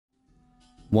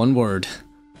One word.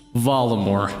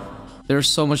 Volamore. There's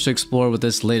so much to explore with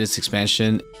this latest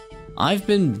expansion. I've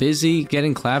been busy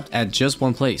getting clapped at just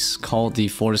one place, called the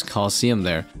Fortress Colosseum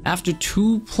there. After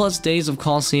 2+ days of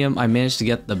Colosseum, I managed to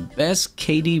get the best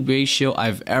KD ratio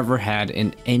I've ever had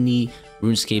in any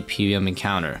RuneScape PvM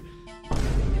encounter.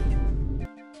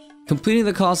 Completing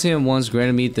the Colosseum once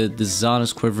granted me the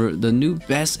Dizana's quiver, the new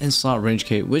best in slot range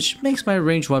kit, which makes my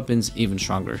ranged weapons even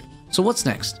stronger. So what's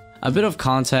next? A bit of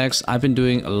context, I've been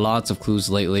doing lots of clues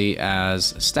lately,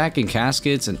 as stacking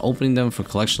caskets and opening them for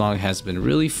collection log has been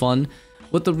really fun.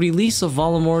 With the release of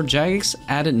Volamore, Jagex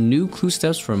added new clue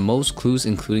steps for most clues,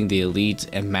 including the elite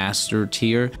and master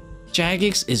tier.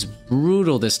 Jagex is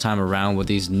brutal this time around with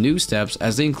these new steps,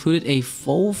 as they included a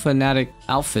full fanatic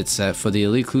outfit set for the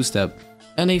elite clue step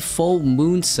and a full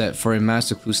moon set for a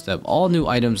master clue step, all new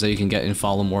items that you can get in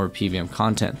Volamore PvM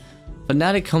content.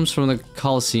 Fanatic comes from the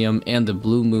Colosseum, and the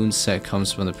Blue Moon set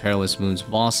comes from the Perilous Moon's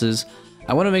bosses.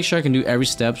 I want to make sure I can do every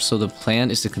step, so the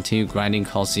plan is to continue grinding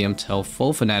Colosseum till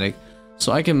full Fanatic,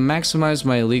 so I can maximize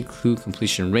my elite clue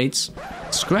completion rates.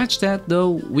 Scratch that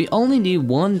though, we only need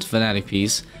one Fanatic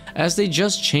piece, as they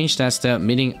just changed that step,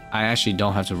 meaning I actually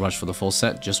don't have to rush for the full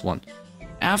set, just one.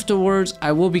 Afterwards,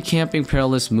 I will be camping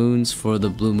Perilous Moons for the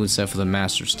Blue Moon set for the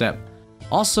Master step.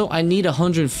 Also, I need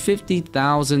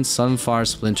 150,000 sunfire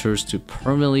splinters to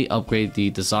permanently upgrade the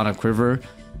Dizana quiver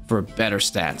for better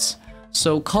stats.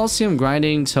 So Colosseum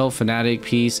grinding till Fanatic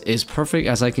piece is perfect,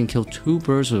 as I can kill 2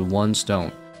 birds with 1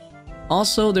 stone.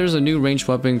 Also, there's a new ranged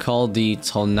weapon called the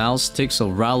Tonalsticks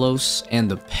of Ralos,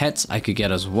 and the pets I could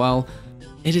get as well.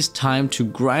 It is time to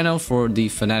grind out for the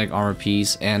Fanatic armor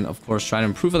piece, and of course try to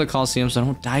improve at the Colosseum so I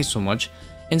don't die so much,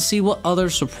 and see what other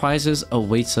surprises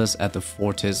awaits us at the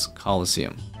Fortress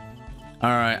Colosseum.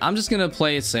 Alright, I'm just gonna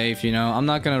play it safe, you know, I'm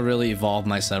not gonna really evolve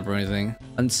my setup or anything.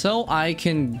 Until I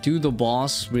can do the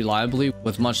boss reliably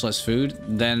with much less food,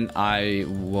 then I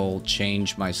will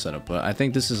change my setup, but I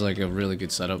think this is like a really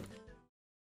good setup.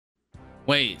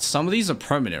 Wait, some of these are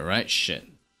permanent, right? Shit.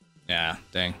 Yeah,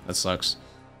 dang, that sucks.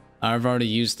 I've already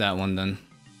used that one then.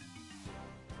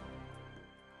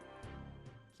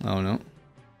 Oh no.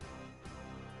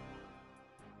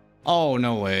 Oh,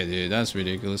 no way, dude. That's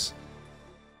ridiculous.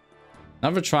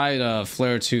 Never tried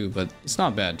Flare 2, but it's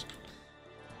not bad.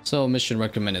 So, Mission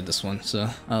recommended this one, so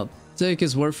I'll take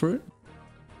his word for it.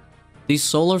 The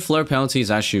Solar Flare penalty is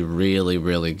actually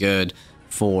really good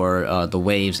for the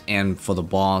waves and for the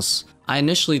boss. I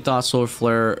initially thought Solar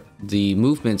Flare, the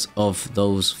movements of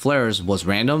those flares was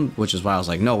random, which is why I was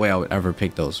like, no way I would ever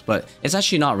pick those. But it's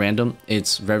actually not random.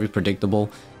 It's very predictable.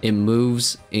 It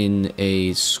moves in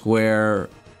a square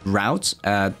route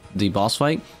at the boss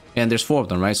fight, and there's 4 of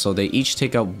them, right? So they each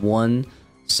take up 1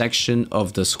 section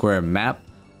of the square map.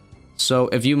 So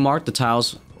if you mark the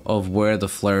tiles of where the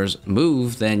flares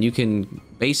move, then you can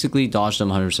basically dodge them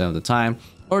 100% of the time.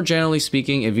 Or generally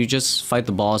speaking, if you just fight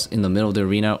the boss in the middle of the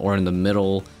arena or in the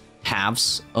middle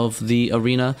halves of the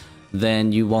arena,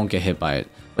 then you won't get hit by it.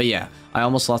 But yeah, I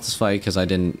almost lost this fight because I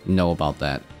didn't know about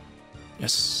that.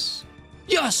 Yes.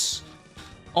 Yes!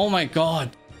 Oh my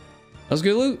god. That's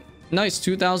good loot. Nice,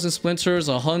 2,000 splinters,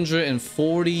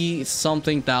 140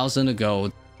 something thousand to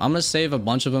go. I'm gonna save a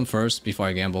bunch of them first before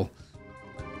I gamble.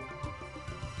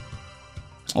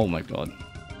 Oh my god.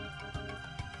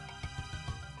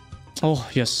 Oh,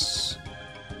 yes.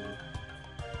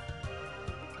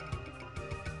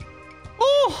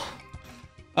 Oh!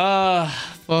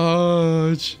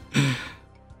 Fudge.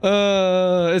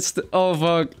 It's the... Oh,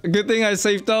 fuck. Good thing I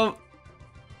saved up.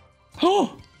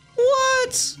 Oh!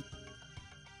 What?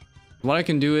 What I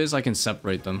can do is I can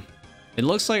separate them. It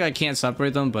looks like I can't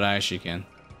separate them, but I actually can.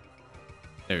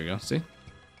 There we go, see?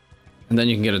 And then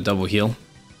you can get a double heal.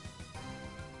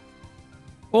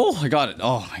 Oh, I got it.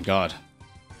 Oh my god.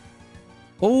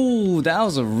 Oh, that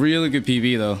was a really good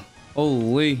PB though.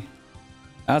 Holy.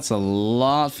 That's a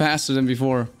lot faster than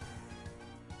before.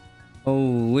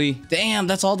 Holy. Damn,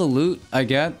 that's all the loot I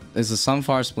get is a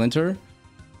sunfire splinter.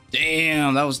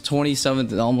 Damn, that was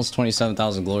 27, almost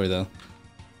 27,000 glory though.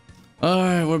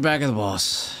 Alright, we're back at the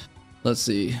boss. Let's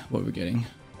see what we're getting.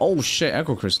 Oh shit,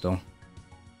 Echo Crystal.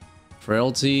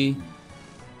 Frailty.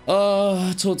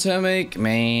 Totemic,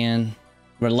 man.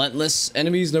 Relentless.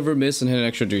 Enemies never miss and hit an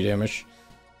extra 3 damage.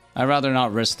 I'd rather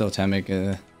not risk Totemic.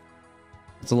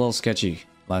 It's a little sketchy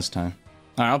last time.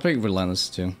 Alright, I'll pick Relentless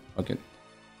too. Fuck it.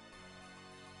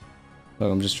 Look,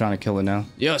 I'm just trying to kill it now.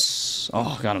 Yes!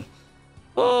 Oh, got him.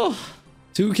 Oh!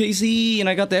 2 KC and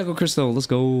I got the Echo Crystal. Let's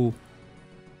go.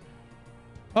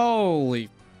 Holy.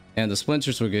 And the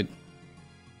splinters were good.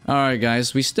 Alright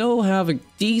guys, we still have a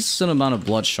decent amount of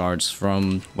blood shards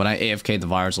from when I AFK'd the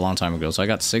virus a long time ago. So I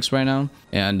got 6 right now,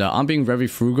 and I'm being very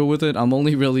frugal with it. I'm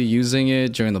only really using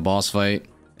it during the boss fight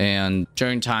and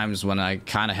during times when I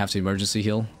kind of have to emergency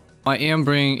heal. I am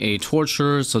bringing a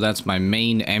torture, so that's my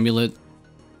main amulet.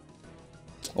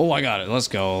 Oh, I got it. Let's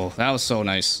go. That was so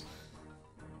nice.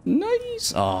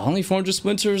 Nice. Oh, only 400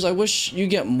 splinters. I wish you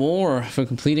get more for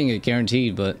completing it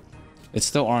guaranteed, but it's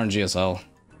still RNG as hell.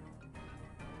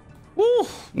 Woo!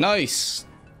 Nice.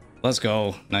 Let's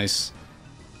go. Nice.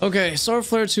 Okay, Sword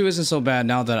Flare 2 isn't so bad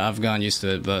now that I've gotten used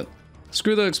to it, but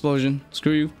screw the explosion.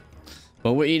 Screw you.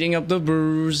 But we're eating up the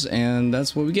burrs, and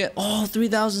that's what we get. Oh,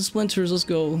 3,000 splinters. Let's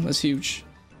go. That's huge.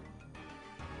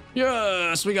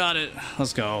 Yes, we got it.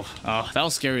 Let's go. Oh, that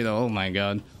was scary though. Oh my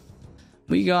god.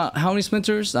 We got how many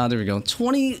splinters? Ah, there we go.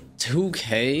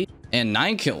 22k and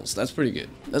 9 kills. That's pretty good.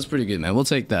 That's pretty good, man. We'll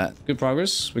take that. Good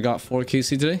progress. We got 4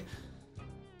 QC today.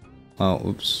 Oh,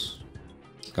 oops.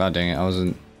 God dang it. I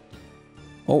wasn't...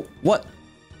 Oh, what?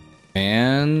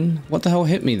 Man, what the hell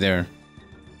hit me there?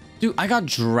 Dude, I got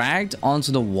dragged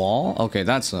onto the wall. Okay,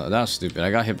 that's stupid. I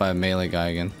got hit by a melee guy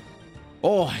again.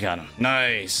 Oh, I got him.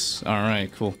 Nice. All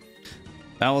right, cool.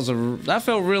 That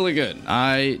felt really good.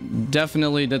 I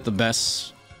definitely did the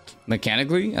best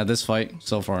mechanically at this fight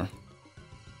so far.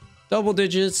 Double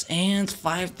digits and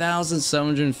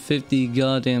 5,750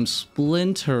 goddamn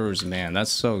splinters, man. That's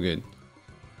so good.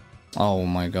 Oh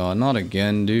my god, not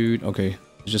again, dude. Okay,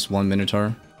 just 1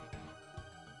 Minotaur.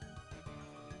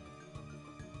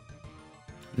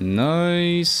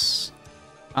 Nice.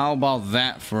 How about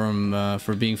that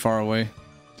for being far away?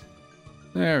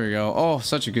 There we go. Oh,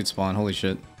 such a good spawn. Holy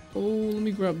shit. Oh, let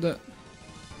me grab that.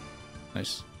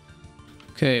 Nice.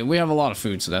 Okay, we have a lot of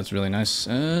food, so that's really nice.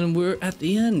 And we're at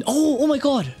the end. Oh my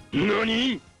god.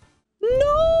 NANI?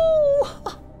 No!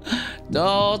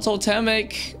 No,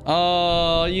 Totemic.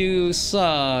 Oh, you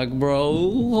suck, bro.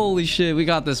 Holy shit, we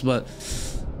got this, but...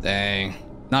 Dang.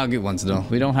 Not good ones, though.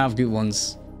 We don't have good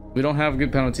ones. We don't have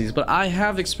good penalties, but I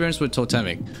have experience with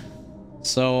Totemic.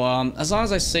 So, as long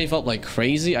as I save up like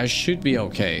crazy, I should be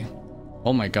okay.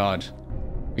 Oh my god.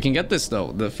 We can get this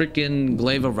though. The freaking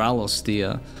Glaive of Ralos,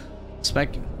 the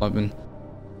spec weapon.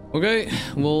 Okay,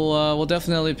 we'll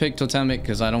definitely pick Totemic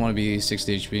because I don't want to be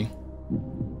 60 HP.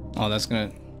 Oh, that's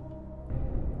gonna...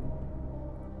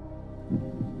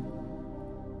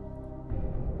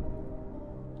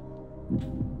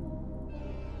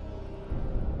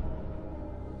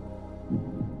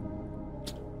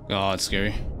 Oh, it's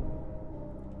scary.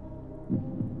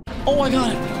 Oh, I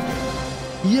got it!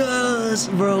 Yes,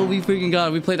 bro, we freaking got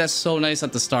it. We played that so nice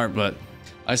at the start, but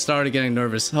I started getting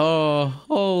nervous. Oh,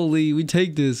 holy, we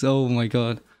take this. Oh my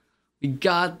god. We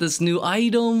got this new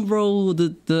item, bro.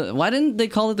 Why didn't they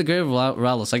call it the Glaive of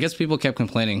Ralos? I guess people kept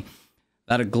complaining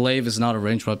that a glaive is not a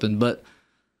ranged weapon, but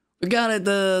we got it,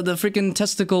 the freaking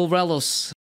testicle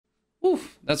Ralos. Whew,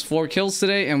 that's 4 kills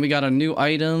today, and we got a new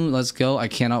item. Let's go. I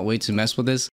cannot wait to mess with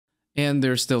this. And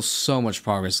there's still so much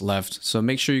progress left, so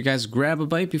make sure you guys grab a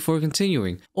bite before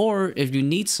continuing. Or if you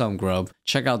need some grub,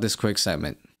 check out this quick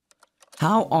segment.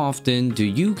 How often do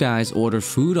you guys order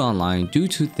food online due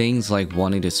to things like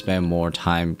wanting to spend more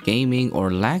time gaming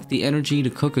or lack the energy to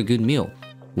cook a good meal?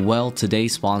 Well,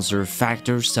 today's sponsor,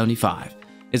 Factor 75,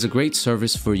 is a great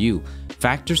service for you.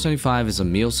 Factor 75 is a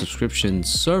meal subscription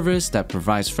service that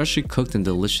provides freshly cooked and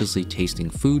deliciously tasting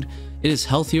food. It is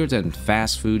healthier than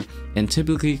fast food and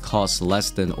typically costs less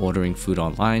than ordering food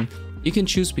online. You can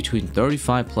choose between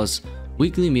 35 plus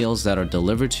weekly meals that are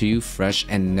delivered to you fresh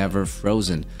and never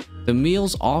frozen. The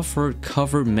meals offered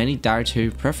cover many dietary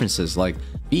preferences like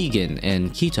vegan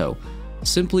and keto.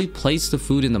 Simply place the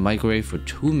food in the microwave for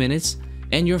 2 minutes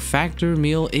and your Factor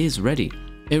meal is ready.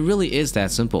 It really is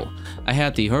that simple. I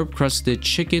had the herb-crusted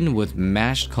chicken with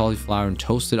mashed cauliflower and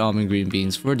toasted almond green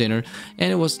beans for dinner,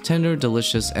 and it was tender,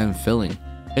 delicious, and filling.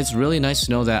 It's really nice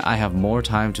to know that I have more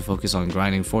time to focus on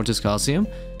grinding Fortis Colosseum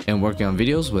and working on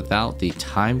videos without the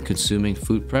time-consuming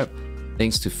food prep,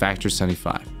 thanks to Factor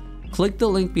 75. Click the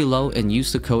link below and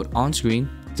use the code on screen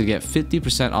to get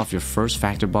 50% off your first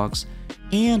Factor box,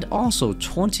 and also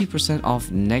 20% off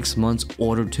next month's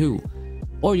order too.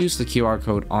 Or use the QR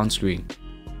code on screen.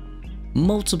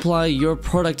 Multiply your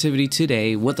productivity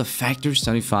today with a Factor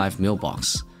 75 meal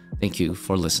box. Thank you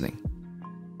for listening.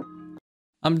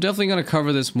 I'm definitely going to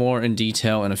cover this more in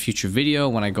detail in a future video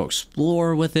when I go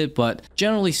explore with it, but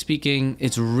generally speaking,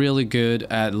 it's really good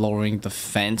at lowering the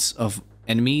defense of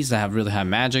enemies that have really high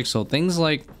magic. So things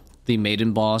like the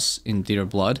Maiden boss in Theater of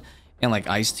Blood and like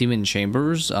Ice Demon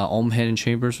Chambers, Olm Hidden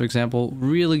Chambers, for example,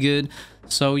 really good.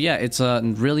 So yeah, it's a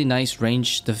really nice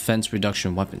range defense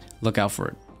reduction weapon. Look out for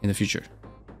it in the future.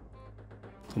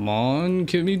 Come on,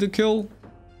 give me the kill.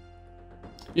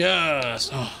 Yes.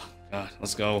 Oh god,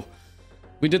 let's go.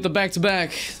 We did the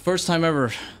back-to-back. First time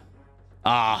ever.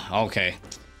 Ah, okay.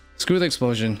 Screw the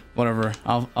explosion. Whatever.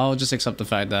 I'll just accept the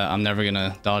fact that I'm never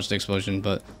gonna dodge the explosion,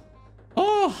 but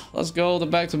oh, let's go, the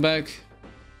back-to-back.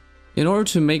 In order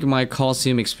to make my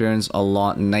Colosseum experience a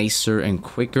lot nicer and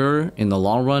quicker in the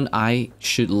long run, I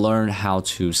should learn how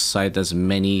to sight as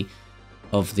many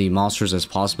of the monsters as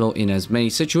possible in as many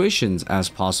situations as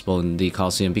possible in the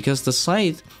Colosseum, because the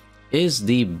scythe is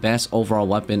the best overall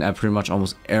weapon at pretty much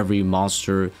almost every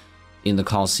monster in the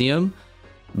Colosseum.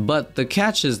 But the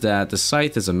catch is that the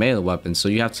scythe is a melee weapon, so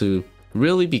you have to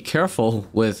really be careful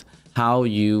with how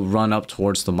you run up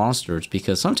towards the monsters,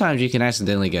 because sometimes you can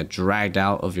accidentally get dragged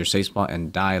out of your safe spot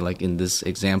and die, like in this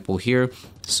example here.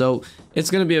 So it's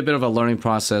going to be a bit of a learning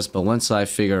process, but once I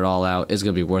figure it all out, it's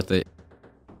going to be worth it.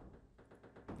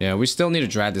 Yeah, we still need to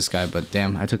drag this guy, but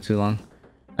damn, I took too long.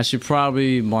 I should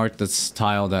probably mark this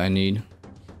tile that I need,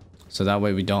 so that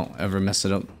way we don't ever mess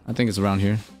it up. I think it's around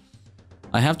here.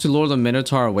 I have to lure the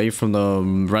Minotaur away from the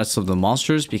rest of the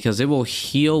monsters because it will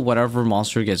heal whatever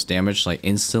monster gets damaged like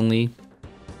instantly.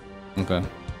 Okay.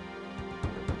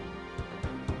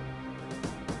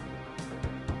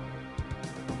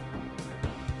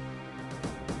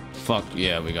 Fuck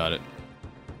yeah, we got it.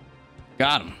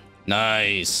 Got him.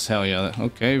 Nice. Hell yeah.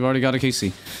 Okay, we've already got a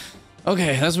KC.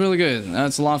 Okay, that's really good.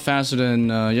 That's a lot faster than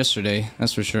yesterday,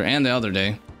 that's for sure, and the other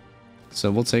day.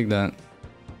 So we'll take that.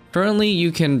 Currently,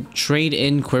 you can trade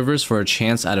in quivers for a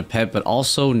chance at a pet, but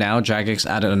also now Jagex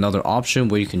added another option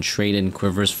where you can trade in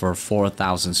quivers for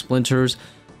 4,000 splinters.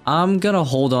 I'm gonna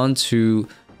hold on to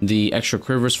the extra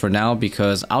quivers for now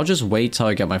because I'll just wait till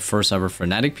I get my first ever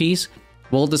fanatic piece.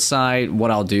 We'll decide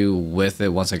what I'll do with it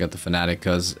once I get the fanatic,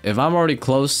 because if I'm already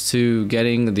close to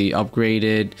getting the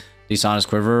upgraded Dizana's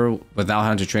quiver without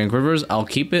having to trade quivers, I'll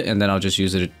keep it and then I'll just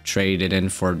use it to trade it in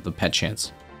for the pet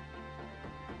chance.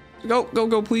 Go, go,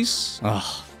 go, please.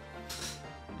 Oh.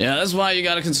 Yeah, that's why you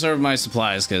gotta conserve my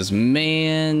supplies, because,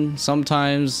 man,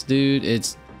 sometimes, dude,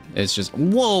 it's just...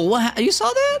 Whoa, what? You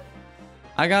saw that?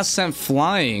 I got sent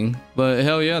flying, but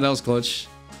hell yeah, that was clutch.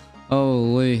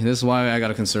 Holy, this is why I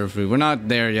gotta conserve food. We're not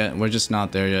there yet. We're just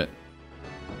not there yet.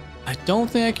 I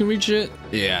don't think I can reach it.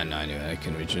 Yeah, no, I knew I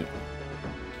can reach it.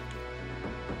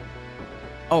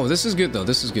 Oh, this is good, though.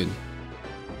 This is good.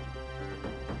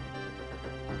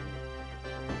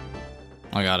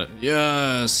 I got it.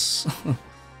 Yes.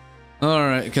 All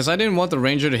right, because I didn't want the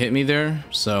ranger to hit me there,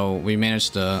 so we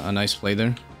managed a nice play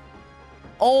there.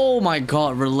 Oh my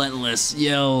god, relentless.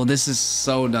 Yo, this is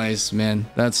so nice, man.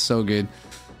 That's so good.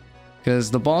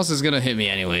 Because the boss is gonna hit me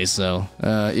anyway, so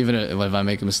even if I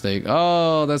make a mistake.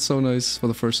 Oh, that's so nice for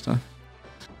the first time.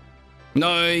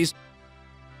 Nice.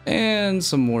 And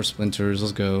some more splinters.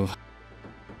 Let's go.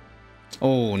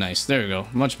 Oh, nice. There we go.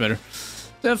 Much better.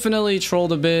 Definitely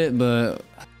trolled a bit, but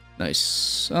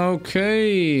nice.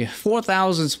 Okay,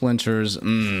 4,000 splinters.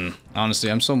 Honestly,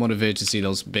 I'm so motivated to see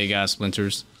those big ass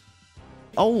splinters.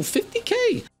 Oh,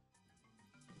 50k.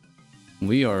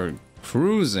 We are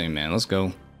cruising, man. Let's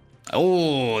go.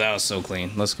 Oh, that was so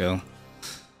clean. Let's go.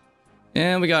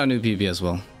 And we got a new PB as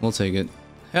well. We'll take it.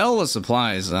 Hell of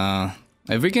supplies.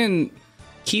 If we can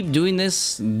keep doing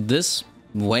this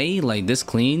way, like this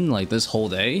clean, like this whole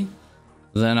day,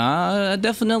 then I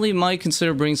definitely might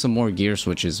consider bringing some more gear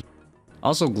switches.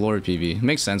 Also glory PB.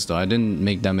 Makes sense though, I didn't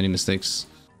make that many mistakes.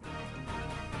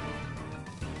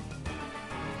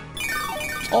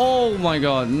 Oh my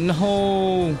god,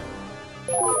 no!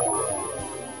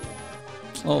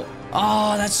 Oh,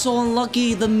 that's so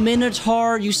unlucky! The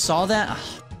Minotaur, you saw that?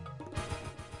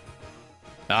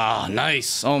 Ah,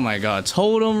 nice! Oh my god,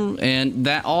 totem and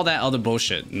all that other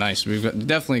bullshit. Nice, we've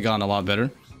definitely gotten a lot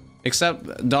better.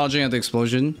 Except dodging at the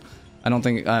explosion. I don't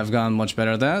think I've gotten much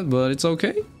better at that, but it's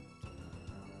okay.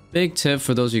 Big tip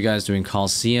for those of you guys doing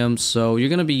Colosseum. So you're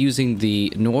going to be using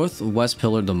the northwest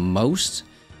pillar the most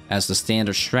as the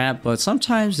standard strat, but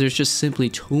sometimes there's just simply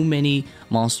too many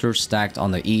monsters stacked on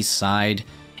the east side,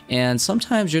 and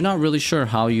sometimes you're not really sure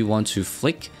how you want to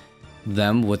flick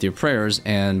them with your prayers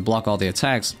and block all the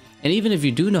attacks. And even if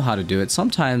you do know how to do it,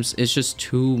 sometimes it's just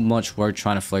too much work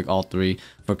trying to flick all three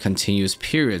for continuous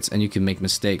periods, and you can make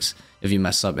mistakes if you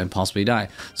mess up and possibly die.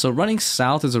 So running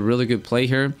south is a really good play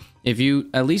here. If you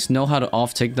at least know how to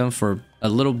off-tick them for a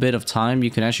little bit of time, you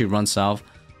can actually run south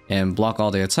and block all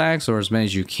the attacks, or as many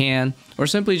as you can, or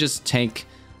simply just tank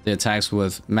the attacks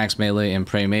with max melee and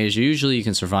pray mage. Usually you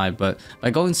can survive, but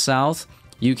by going south,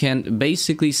 you can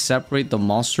basically separate the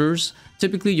monsters.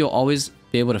 Typically, you'll always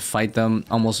be able to fight them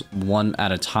almost one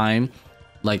at a time,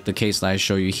 like the case that I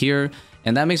show you here.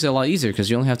 And that makes it a lot easier because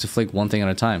you only have to flick one thing at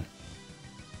a time.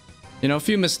 You know, a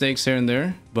few mistakes here and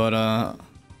there, but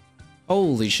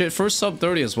holy shit, first sub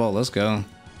 30 as well. Let's go.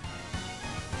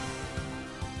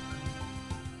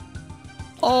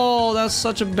 Oh, that's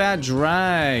such a bad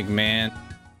drag, man.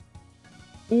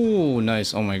 Ooh,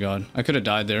 nice. Oh my god, I could have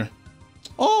died there.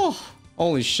 Oh,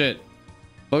 holy shit.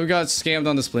 But we got scammed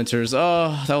on the splinters.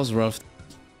 Oh, that was rough.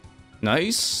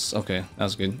 Nice. Okay, that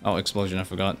was good. Oh, explosion, I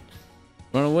forgot.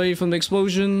 Run away from the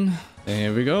explosion.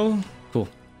 There we go. Cool.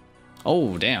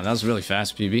 Oh, damn, that was really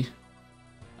fast, PB.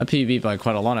 I PB by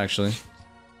quite a lot, actually.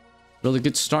 Really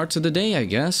good start to the day, I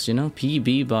guess. You know,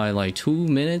 PB by like 2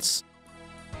 minutes.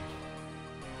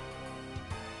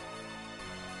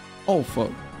 Oh,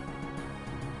 fuck.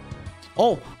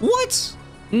 Oh, what?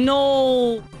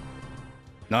 No.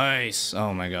 Nice.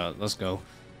 Oh my god, let's go.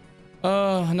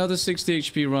 Another 60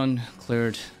 HP run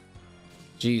cleared.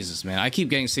 Jesus, man, I keep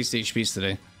getting 60 HPs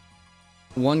today.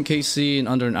 1 KC in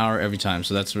under an hour every time,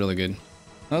 so that's really good.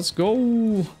 Let's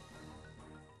go.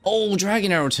 Oh,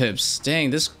 dragon arrow tips.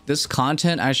 Dang, this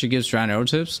content actually gives dragon arrow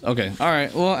tips. Okay, all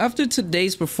right. Well, after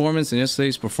today's performance and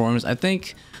yesterday's performance, I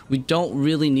think we don't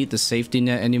really need the safety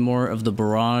net anymore of the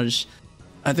barrage.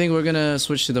 I think we're gonna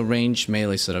switch to the range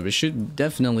melee setup. It should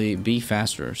definitely be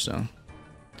faster, so.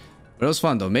 But it was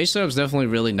fun though. Mage setup's definitely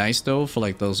really nice though for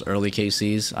like those early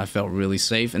KCs. I felt really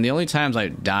safe. And the only times I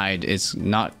died, it's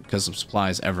not because of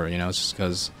supplies ever, you know, it's just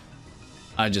because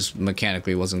I just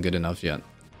mechanically wasn't good enough yet.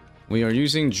 We are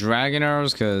using dragon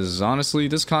arrows because honestly,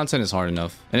 this content is hard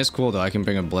enough. And it's cool though, I can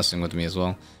bring a blessing with me as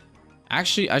well.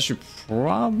 Actually, I should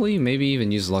probably maybe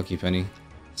even use Lucky Penny.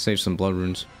 Save some blood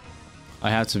runes. I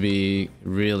have to be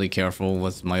really careful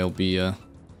with myopia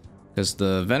because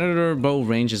the Venator bow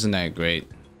range isn't that great.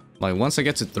 Like once I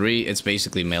get to 3, it's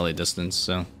basically melee distance,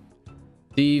 so.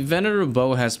 The Venator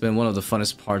bow has been one of the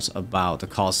funnest parts about the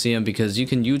Colosseum because you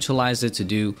can utilize it to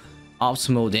do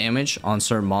optimal damage on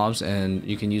certain mobs, and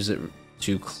you can use it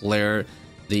to clear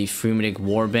the fanatic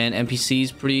warband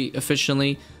NPCs pretty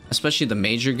efficiently. Especially the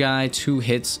major guy, 2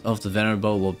 hits of the Venator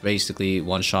bow will basically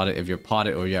one-shot it if you're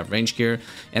potted or you have range gear.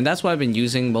 And that's what I've been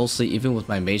using mostly, even with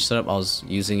my mage setup. I was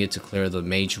using it to clear the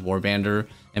mage warbander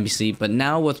NPC. But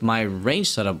now with my range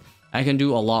setup, I can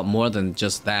do a lot more than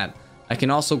just that. I can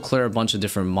also clear a bunch of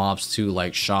different mobs too,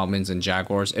 like shamans and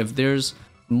jaguars. If there's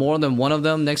more than one of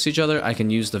them next to each other, I can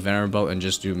use the Venator bow and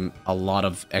just do a lot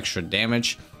of extra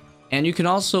damage. And you can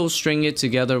also string it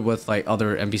together with like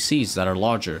other NPCs that are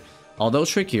larger. Although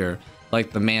trickier,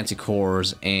 like the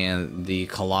Manticores and the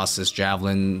Colossus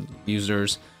Javelin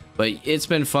users. But it's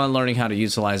been fun learning how to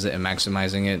utilize it and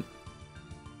maximizing it.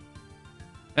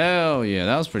 Hell yeah,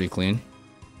 that was pretty clean.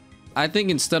 I think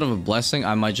instead of a blessing,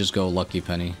 I might just go Lucky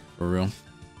Penny, for real.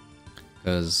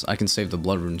 Because I can save the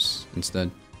blood runes instead.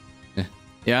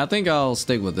 Yeah, I think I'll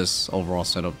stick with this overall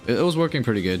setup. It was working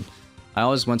pretty good. I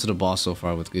always went to the boss so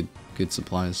far with good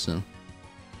supplies, so.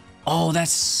 Oh,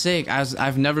 that's sick.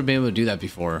 I've never been able to do that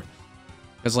before.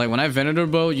 Because like when I Venator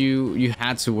bow, you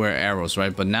had to wear arrows,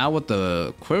 right? But now with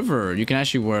the quiver, you can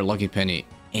actually wear Lucky Penny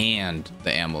and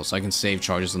the ammo. So I can save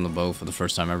charges on the bow for the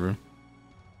first time ever.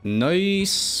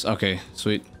 Nice. Okay,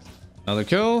 sweet. Another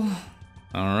kill.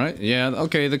 Alright, yeah,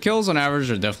 okay, the kills on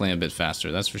average are definitely a bit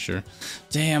faster, that's for sure.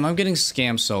 Damn, I'm getting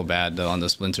scammed so bad though on the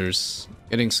splinters.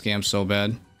 Getting scammed so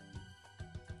bad.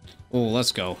 Oh,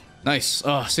 let's go. Nice.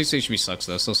 Oh, 6 HP sucks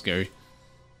though, so scary.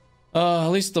 At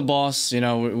least the boss, you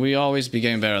know, we always be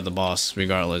getting better at the boss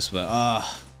regardless, but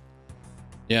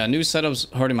yeah, new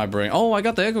setups hurting my brain. Oh, I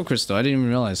got the Echo Crystal, I didn't even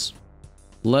realize.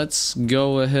 Let's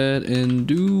go ahead and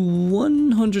do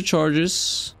 100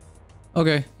 charges.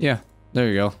 Okay, yeah, there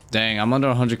you go. Dang, I'm under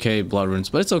 100k blood runes,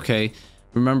 but it's okay.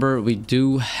 Remember, we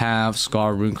do have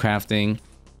Scar rune crafting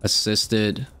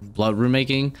assisted blood rune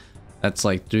making. That's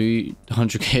like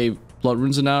 300k blood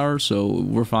runes an hour, so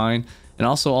we're fine. And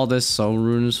also all this soul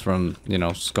runes from, you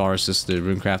know, Scar assisted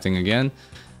rune crafting again.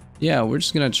 Yeah, we're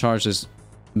just gonna charge this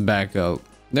back up.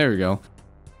 There we go.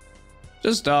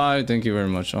 Just die, thank you very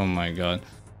much. Oh my god.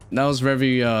 That was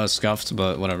very scuffed,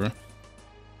 but whatever.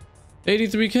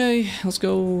 83k, let's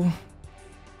go.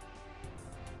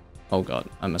 Oh god,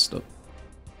 I messed up.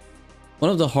 One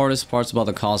of the hardest parts about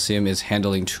the Colosseum is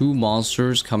handling 2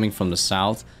 monsters coming from the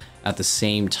south at the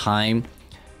same time.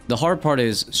 The hard part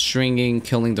is stringing,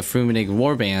 killing the fanatic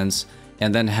warbands,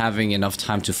 and then having enough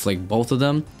time to flick both of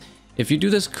them. If you do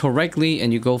this correctly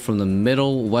and you go from the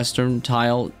middle western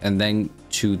tile and then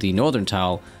to the northern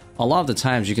tile, a lot of the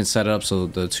times you can set it up so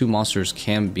the 2 monsters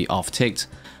can be off-ticked,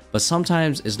 but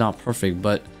sometimes it's not perfect.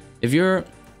 But if you're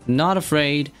not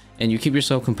afraid and you keep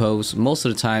yourself composed, most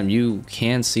of the time you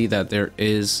can see that there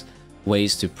is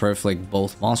ways to perfect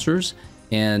both monsters,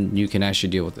 and you can actually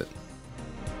deal with it.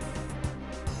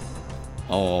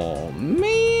 Oh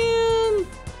man!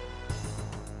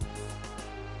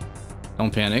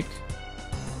 Don't panic.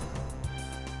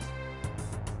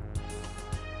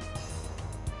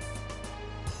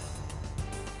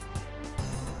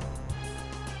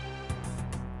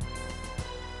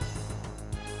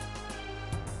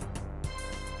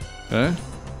 Okay.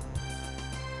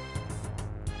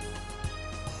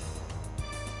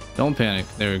 Don't panic.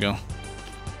 There we go.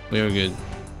 We are good.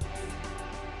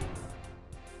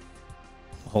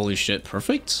 Holy shit,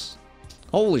 perfect?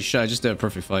 Holy shit, I just did a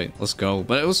perfect fight. Let's go.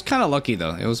 But it was kind of lucky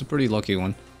though. It was a pretty lucky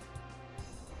one.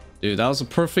 Dude, that was a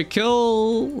perfect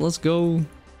kill. Let's go.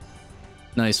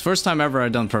 Nice. First time ever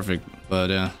I've done perfect.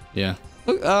 But yeah.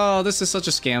 Look, oh, this is such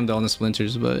a scam though on the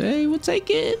splinters. But hey, we'll take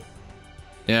it.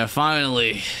 Yeah,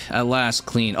 finally. At last,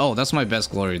 clean. Oh, that's my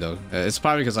best glory though. It's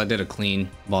probably because I did a clean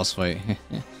boss fight.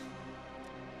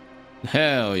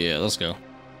 Hell yeah, let's go.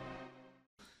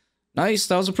 Nice,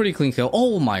 that was a pretty clean kill.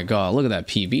 Oh my god, look at that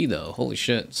PB though. Holy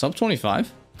shit. Sub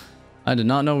 25? I did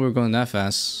not know we were going that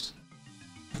fast.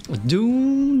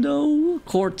 Doom though.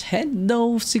 Quartet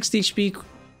though. 60 HP.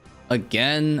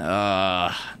 Again.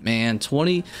 Man,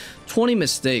 20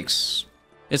 mistakes.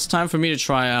 It's time for me to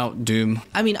try out Doom.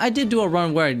 I mean, I did do a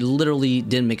run where I literally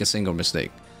didn't make a single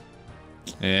mistake.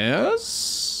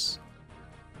 Yes.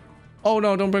 Oh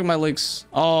no, don't break my legs.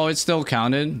 Oh, it still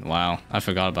counted. Wow, I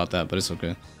forgot about that, but it's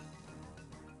okay.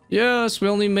 Yes, we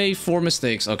only made 4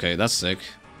 mistakes. Okay, that's sick.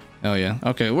 Hell yeah.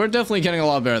 Okay, we're definitely getting a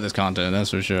lot better at this content,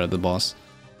 that's for sure, at the boss.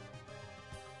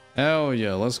 Hell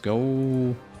yeah, let's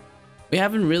go. We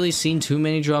haven't really seen too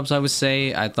many drops, I would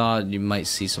say. I thought you might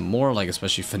see some more, like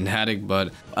especially Fanatic,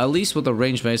 but at least with the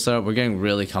range base setup, we're getting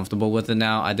really comfortable with it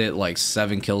now. I did like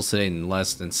 7 kills today in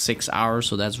less than 6 hours,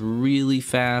 so that's really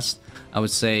fast, I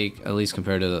would say, at least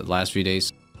compared to the last few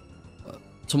days.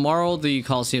 Tomorrow, the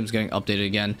Colosseum is getting updated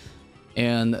again,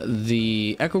 and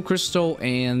the Echo Crystal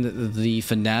and the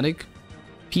Fanatic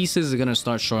pieces are going to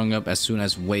start showing up as soon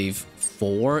as Wave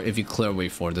 4. If you clear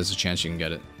Wave 4, there's a chance you can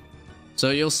get it. So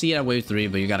you'll see it at Wave 3,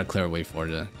 but you gotta clear Wave 4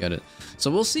 to get it.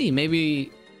 So we'll see. Maybe,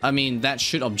 I mean, that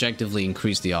should objectively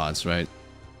increase the odds, right?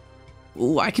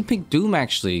 Ooh, I can pick Doom,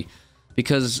 actually,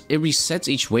 because it resets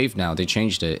each wave now. They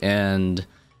changed it. And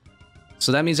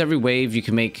so that means every wave you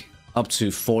can make up to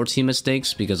 14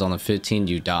 mistakes, because on the 15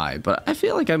 you die. But I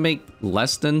feel like I make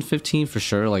less than 15 for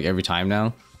sure, like every time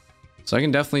now. So I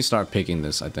can definitely start picking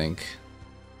this, I think.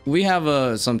 We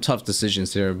have some tough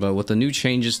decisions here, but with the new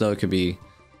changes, though,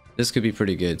 this could be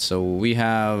pretty good. So we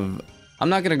have, I'm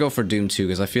not gonna go for Doom 2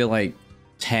 because I feel like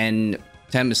 10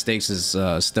 mistakes is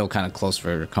still kind of close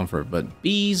for comfort. But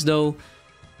bees though,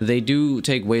 they do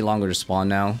take way longer to spawn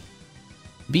now.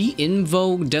 Bee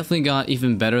Invo definitely got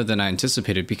even better than I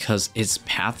anticipated because its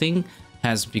pathing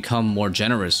has become more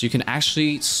generous. You can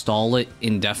actually stall it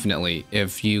indefinitely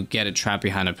if you get it trapped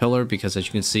behind a pillar, because as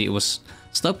you can see, it was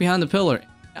stuck behind the pillar.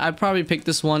 I'd probably pick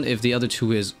this one if the other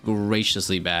two is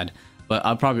graciously bad. But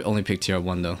I'll probably only pick tier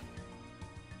 1 though.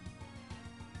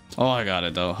 Oh, I got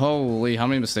it though. Holy, how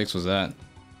many mistakes was that?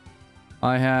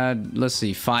 I had, let's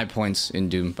see, 5 points in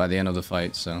Doom by the end of the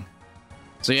fight, so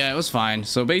yeah, it was fine.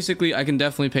 So basically, I can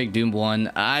definitely pick Doom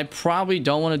 1. I probably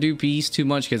don't want to do Bees too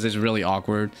much because it's really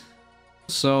awkward.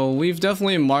 So we've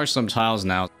definitely marked some tiles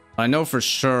now. I know for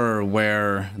sure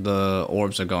where the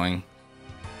orbs are going.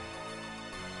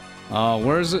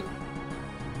 Where is it?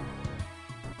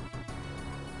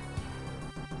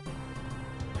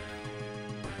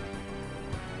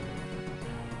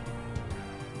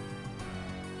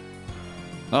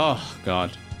 Oh,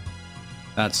 God.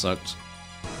 That sucked.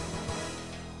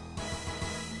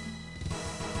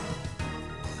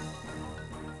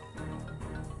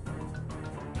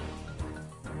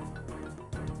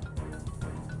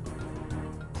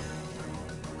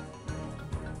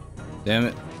 Damn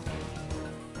it.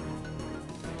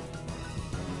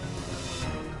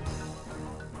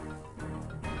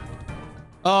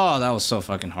 Oh, that was so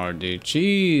fucking hard, dude.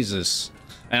 Jesus.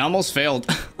 And I almost failed.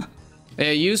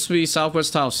 It used to be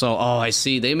Southwest tile, so oh, I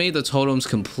see. They made the totems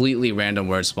completely random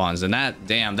where it spawns, and that,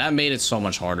 damn, that made it so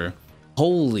much harder.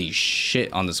 Holy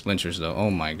shit on the splinters, though.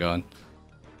 Oh my god.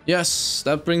 Yes,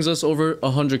 that brings us over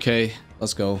 100k.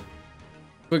 Let's go.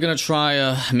 We're gonna try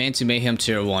Manti Mayhem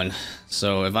tier 1.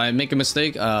 So if I make a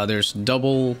mistake, there's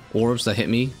double orbs that hit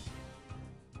me.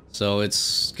 So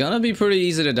it's gonna be pretty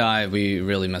easy to die if we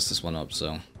really mess this one up,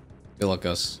 so good luck,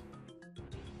 us.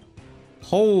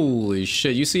 Holy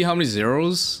shit, you see how many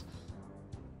zeros?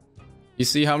 You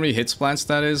see how many hit splats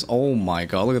that is? Oh my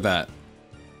god, look at that.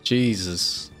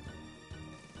 Jesus.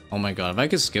 Oh my god, if I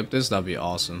could skip this, that'd be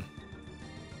awesome.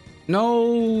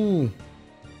 No!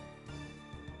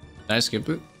 Did I skip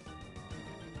it?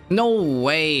 No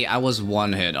way, I was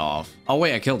one hit off. Oh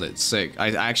wait, I killed it. Sick.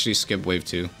 I actually skipped wave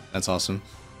 2. That's awesome.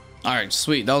 Alright,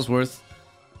 sweet. That was worth.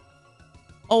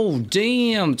 Oh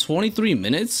damn, 23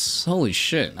 minutes? Holy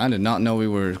shit. I did not know we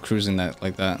were cruising that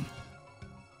like that.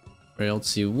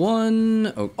 Frailty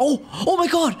 1. Oh my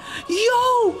god! Yo!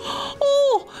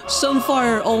 Oh!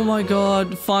 Sunfire! Oh my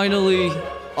god, finally.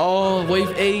 Oh,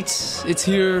 wave 8. It's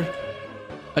here.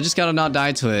 I just gotta not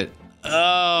die to it.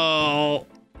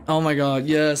 Oh my god,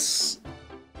 yes.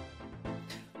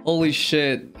 Holy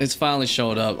shit, it's finally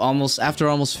showed up. After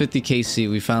almost 50 KC,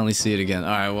 we finally see it again.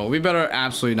 Alright, well, we better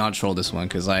absolutely not troll this one,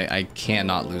 because I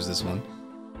cannot lose this one.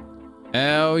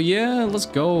 Hell yeah, let's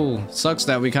go. Sucks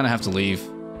that we kind of have to leave.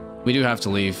 We do have to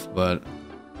leave, but...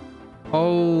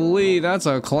 Holy, that's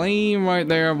a claim right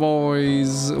there,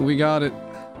 boys. We got it.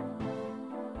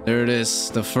 There it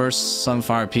is, the first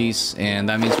Sunfire piece, and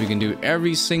that means we can do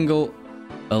every single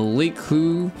elite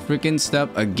clue freaking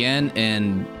step again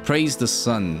and praise the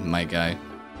sun, my guy.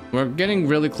 We're getting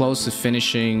really close to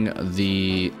finishing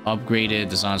the upgraded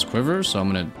Dizana's quiver, so I'm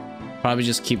gonna probably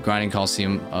just keep grinding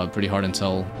Colosseum pretty hard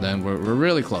until then. We're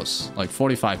really close, like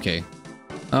 45k.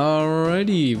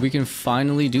 Alrighty, we can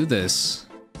finally do this.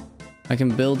 I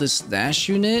can build this stash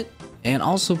unit and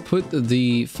also put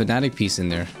the fanatic piece in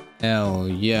there. Hell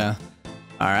yeah.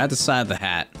 Alright, at the side of the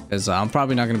hat, because I'm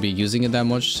probably not going to be using it that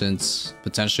much, since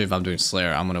potentially if I'm doing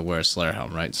Slayer, I'm going to wear a Slayer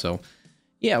helm, right? So,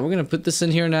 yeah, we're going to put this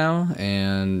in here now,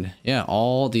 and yeah,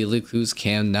 all the elite clues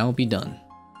can now be done.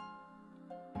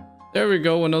 There we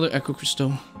go, another Echo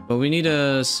Crystal. But we need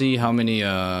to see how many,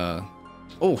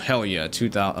 oh, hell yeah,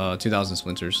 2,000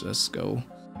 splinters. Let's go.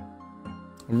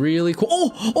 Really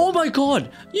cool. Oh my god,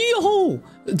 yo,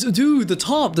 dude, the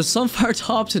Sunfire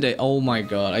top today. Oh my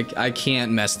god, I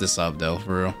can't mess this up though,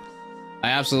 for real. I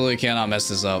absolutely cannot mess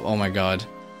this up. Oh my god,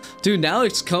 dude, now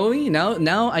it's going.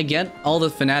 Now I get all the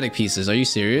fanatic pieces. Are you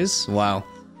serious? Wow,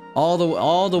 all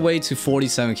the way to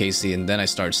 47 KC, and then I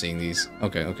start seeing these.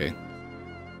 Okay.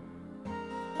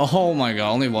 Oh my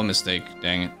god, only one mistake.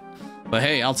 Dang it. But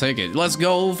hey, I'll take it. Let's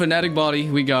go, fanatic body.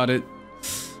 We got it.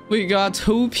 We got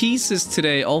 2 pieces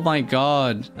today. Oh my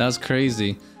god, that's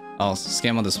crazy. I'll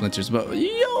scam on the splinters, but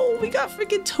yo, we got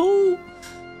freaking 2.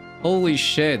 Holy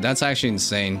shit, that's actually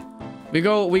insane. We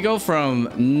go from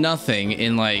nothing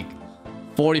in like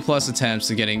 40 plus attempts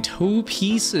to getting 2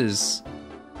 pieces.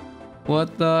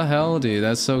 What the hell, dude?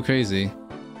 That's so crazy.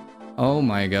 Oh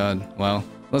my god. Well,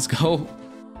 let's go.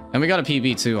 And we got a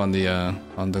PB too on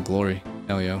the glory.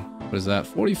 Hell yeah. What is that?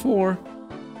 44.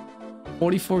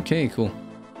 44k. Cool.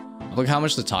 Look how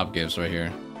much the top gives right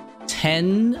here.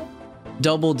 10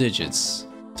 double digits.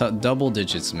 Double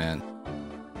digits, man.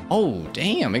 Oh,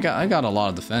 damn. I got a lot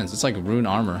of defense. It's like rune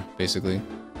armor, basically.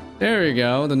 There we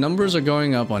go. The numbers are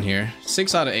going up on here.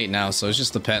 6 out of 8 now, so it's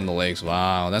just the pet and the legs.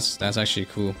 Wow, that's actually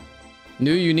cool.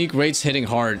 New unique rates hitting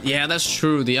hard. Yeah, that's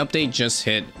true. The update just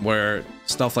hit where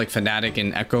stuff like Fanatic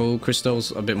and Echo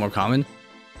Crystals a bit more common.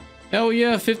 Hell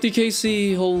yeah, 50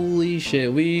 KC. Holy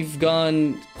shit. We've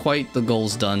gone quite the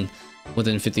goals done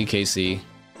within 50 KC.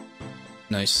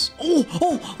 Nice.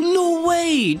 Oh, no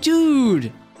way,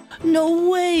 dude. No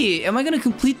way. Am I going to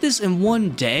complete this in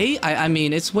one day? I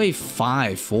mean, it's wave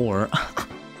 5, 4.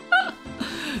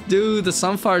 Dude, the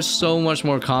Sunfire is so much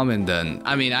more common than...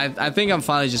 I mean, I think I'm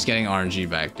finally just getting RNG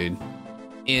back, dude.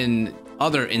 In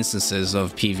other instances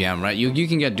of PVM, right? You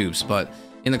can get dupes, but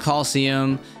in the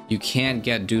Colosseum, you can't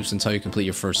get dupes until you complete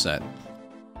your first set.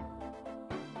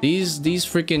 These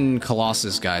freaking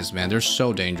Colossus guys, man, they're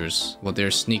so dangerous with their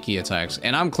sneaky attacks.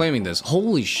 And I'm claiming this.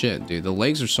 Holy shit, dude. The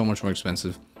legs are so much more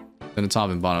expensive than the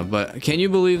top and bottom. But can you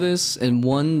believe this? In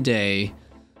one day,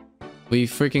 we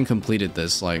freaking completed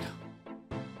this. Like,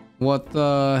 what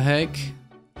the heck?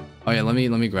 Oh yeah, let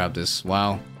me grab this.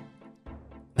 Wow.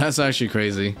 That's actually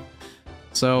crazy.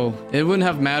 So, it wouldn't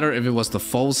have mattered if it was the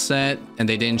full set and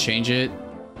they didn't change it.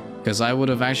 Because I would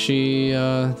have actually,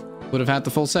 would have had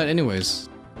the full set anyways.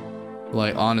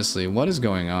 Like, honestly, what is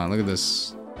going on? Look at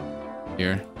this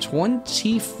here.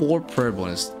 24 prayer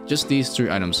bonus. Just these 3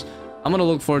 items. I'm gonna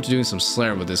look forward to doing some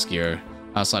Slayer with this gear.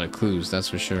 Outside of clues, that's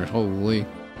for sure. Holy.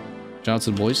 Shout out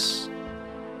to the boys.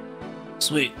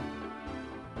 Sweet.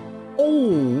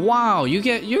 Oh, wow. You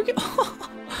get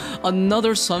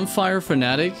another Sunfire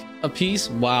Fanatic a piece?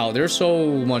 Wow, they're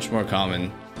so much more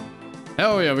common.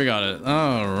 Hell yeah, we got it.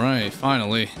 Alright,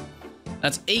 finally.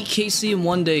 That's 8 KC in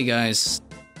one day, guys.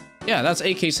 Yeah, that's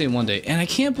 8 KC in one day. And I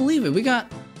can't believe it. We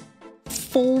got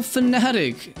full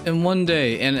Fanatic in one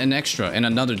day. And an extra and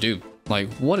another dupe.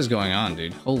 Like, what is going on,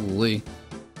 dude? Holy.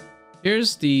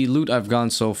 Here's the loot I've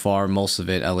gotten so far. Most of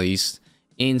it, at least.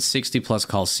 in 60 plus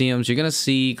Colosseums. You're gonna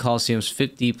see Colosseums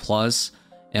 50 plus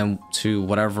and to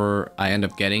whatever I end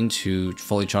up getting to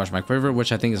fully charge my quiver,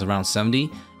 which I think is around 70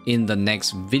 in the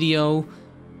next video.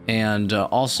 And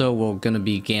also we're gonna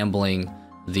be gambling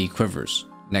the quivers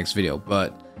next video.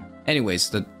 But anyways,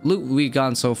 the loot we've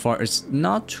gotten so far, it's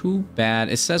not too bad.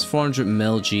 It says 400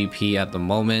 mil GP at the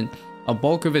moment. A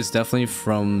bulk of it's definitely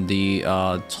from the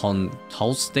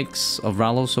Tolstics of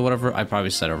Ralos or whatever. I probably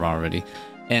said it wrong already.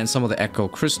 And some of the Echo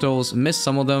Crystals. Missed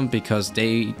some of them because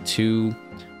day 2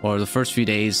 or the first few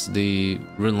days the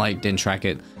Runelight didn't track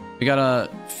it. We got a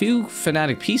few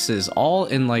fanatic pieces all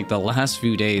in like the last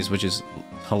few days, which is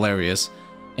hilarious.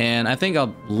 And I think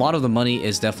a lot of the money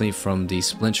is definitely from the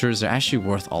splinters. They're actually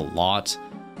worth a lot.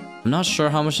 I'm not sure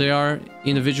how much they are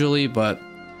individually, but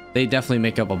they definitely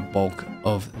make up a bulk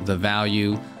of the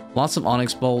value. Lots of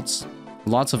onyx bolts,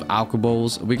 lots of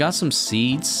alchebowls. We got some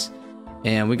seeds,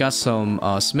 and we got some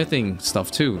smithing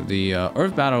stuff too. The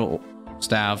earth battle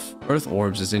staff, earth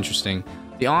orbs is interesting.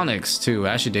 The onyx too,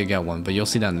 I actually did get one, but you'll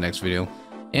see that in the next video.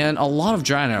 And a lot of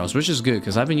dragon arrows, which is good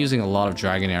because I've been using a lot of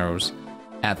dragon arrows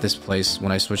at this place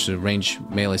when I switched to range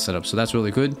melee setup, so that's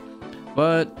really good.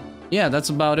 But yeah, that's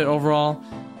about it overall.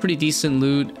 Pretty decent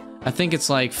loot. I think it's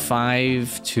like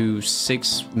 5 to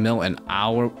 6 mil an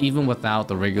hour, even without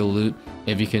the regular loot,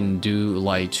 if you can do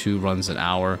like 2 runs an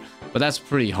hour. But that's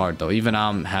pretty hard though. Even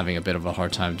I'm having a bit of a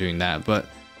hard time doing that. But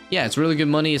yeah, it's really good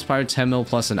money. It's probably 10 mil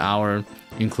plus an hour,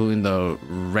 including the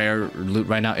rare loot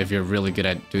right now if you're really good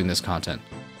at doing this content.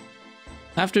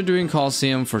 After doing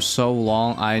Colosseum for so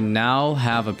long, I now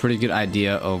have a pretty good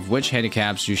idea of which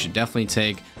handicaps you should definitely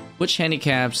take, which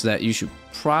handicaps that you should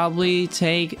probably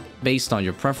take based on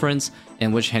your preference,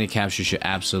 and which handicaps you should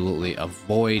absolutely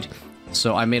avoid.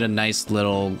 So I made a nice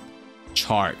little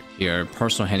chart here,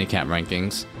 personal handicap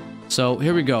rankings. So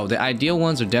here we go. The ideal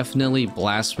ones are definitely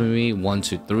Blasphemy 1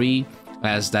 to 3,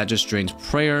 as that just drains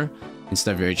prayer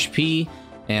instead of your HP.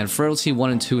 And Frailty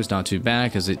 1 and 2 is not too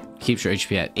bad because it keeps your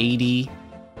HP at 80.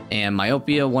 And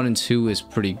Myopia 1 and 2 is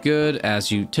pretty good, as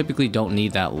you typically don't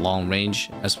need that long range,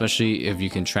 especially if you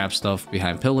can trap stuff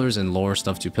behind pillars and lower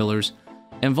stuff to pillars.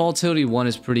 And Volatility 1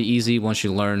 is pretty easy once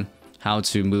you learn how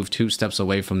to move 2 steps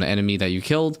away from the enemy that you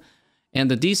killed. And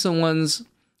the decent ones,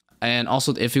 and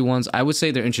also the iffy ones, I would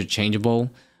say they're interchangeable.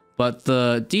 But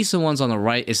the decent ones on the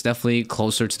right is definitely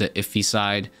closer to the iffy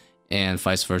side, and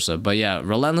vice versa. But yeah,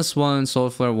 Relentless 1, Solar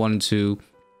Flare 1 and 2,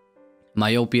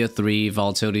 Myopia 3,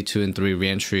 Volatility 2 and 3,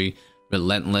 Reentry,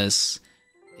 Relentless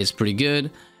is pretty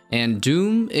good. And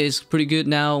Doom is pretty good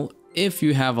now if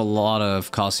you have a lot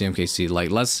of Colosseum KC. Like,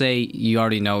 let's say you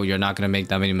already know you're not going to make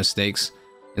that many mistakes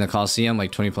in the Colosseum,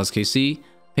 like 20 plus KC,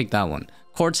 pick that one.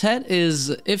 Quartet is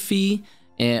iffy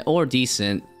or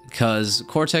decent, because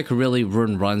Quartet could really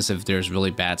ruin runs if there's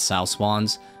really bad south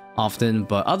spawns often.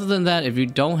 But other than that, if you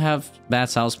don't have bad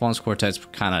south spawns, Quartet's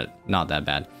kind of not that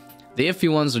bad. The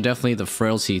iffy ones are definitely the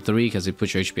Frailty 3 because they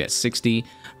put your HP at 60,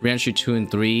 Reentry 2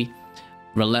 and 3,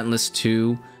 Relentless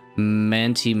 2,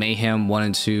 Manti Mayhem 1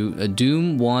 and 2,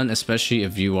 Doom 1, especially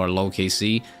if you are low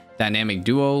KC, Dynamic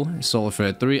Duo, Solar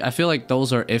Flare 3. I feel like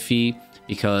those are iffy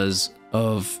because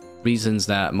of reasons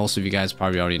that most of you guys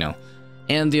probably already know.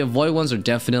 And the avoid ones are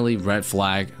definitely Red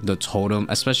Flag, the Totem,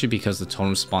 especially because the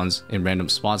Totem spawns in random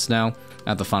spots now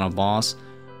at the final boss.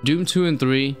 Doom 2 and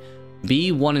 3,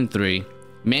 B1 and 3,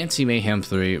 Manti Mayhem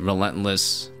 3,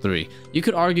 Relentless 3. You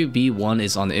could argue B1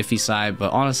 is on the iffy side,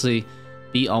 but honestly,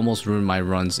 B almost ruined my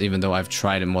runs even though I've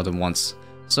tried it more than once.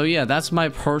 So yeah, that's my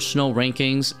personal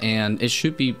rankings, and it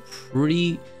should be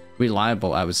pretty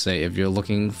reliable, I would say, if you're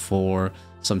looking for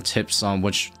some tips on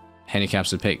which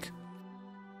handicaps to pick.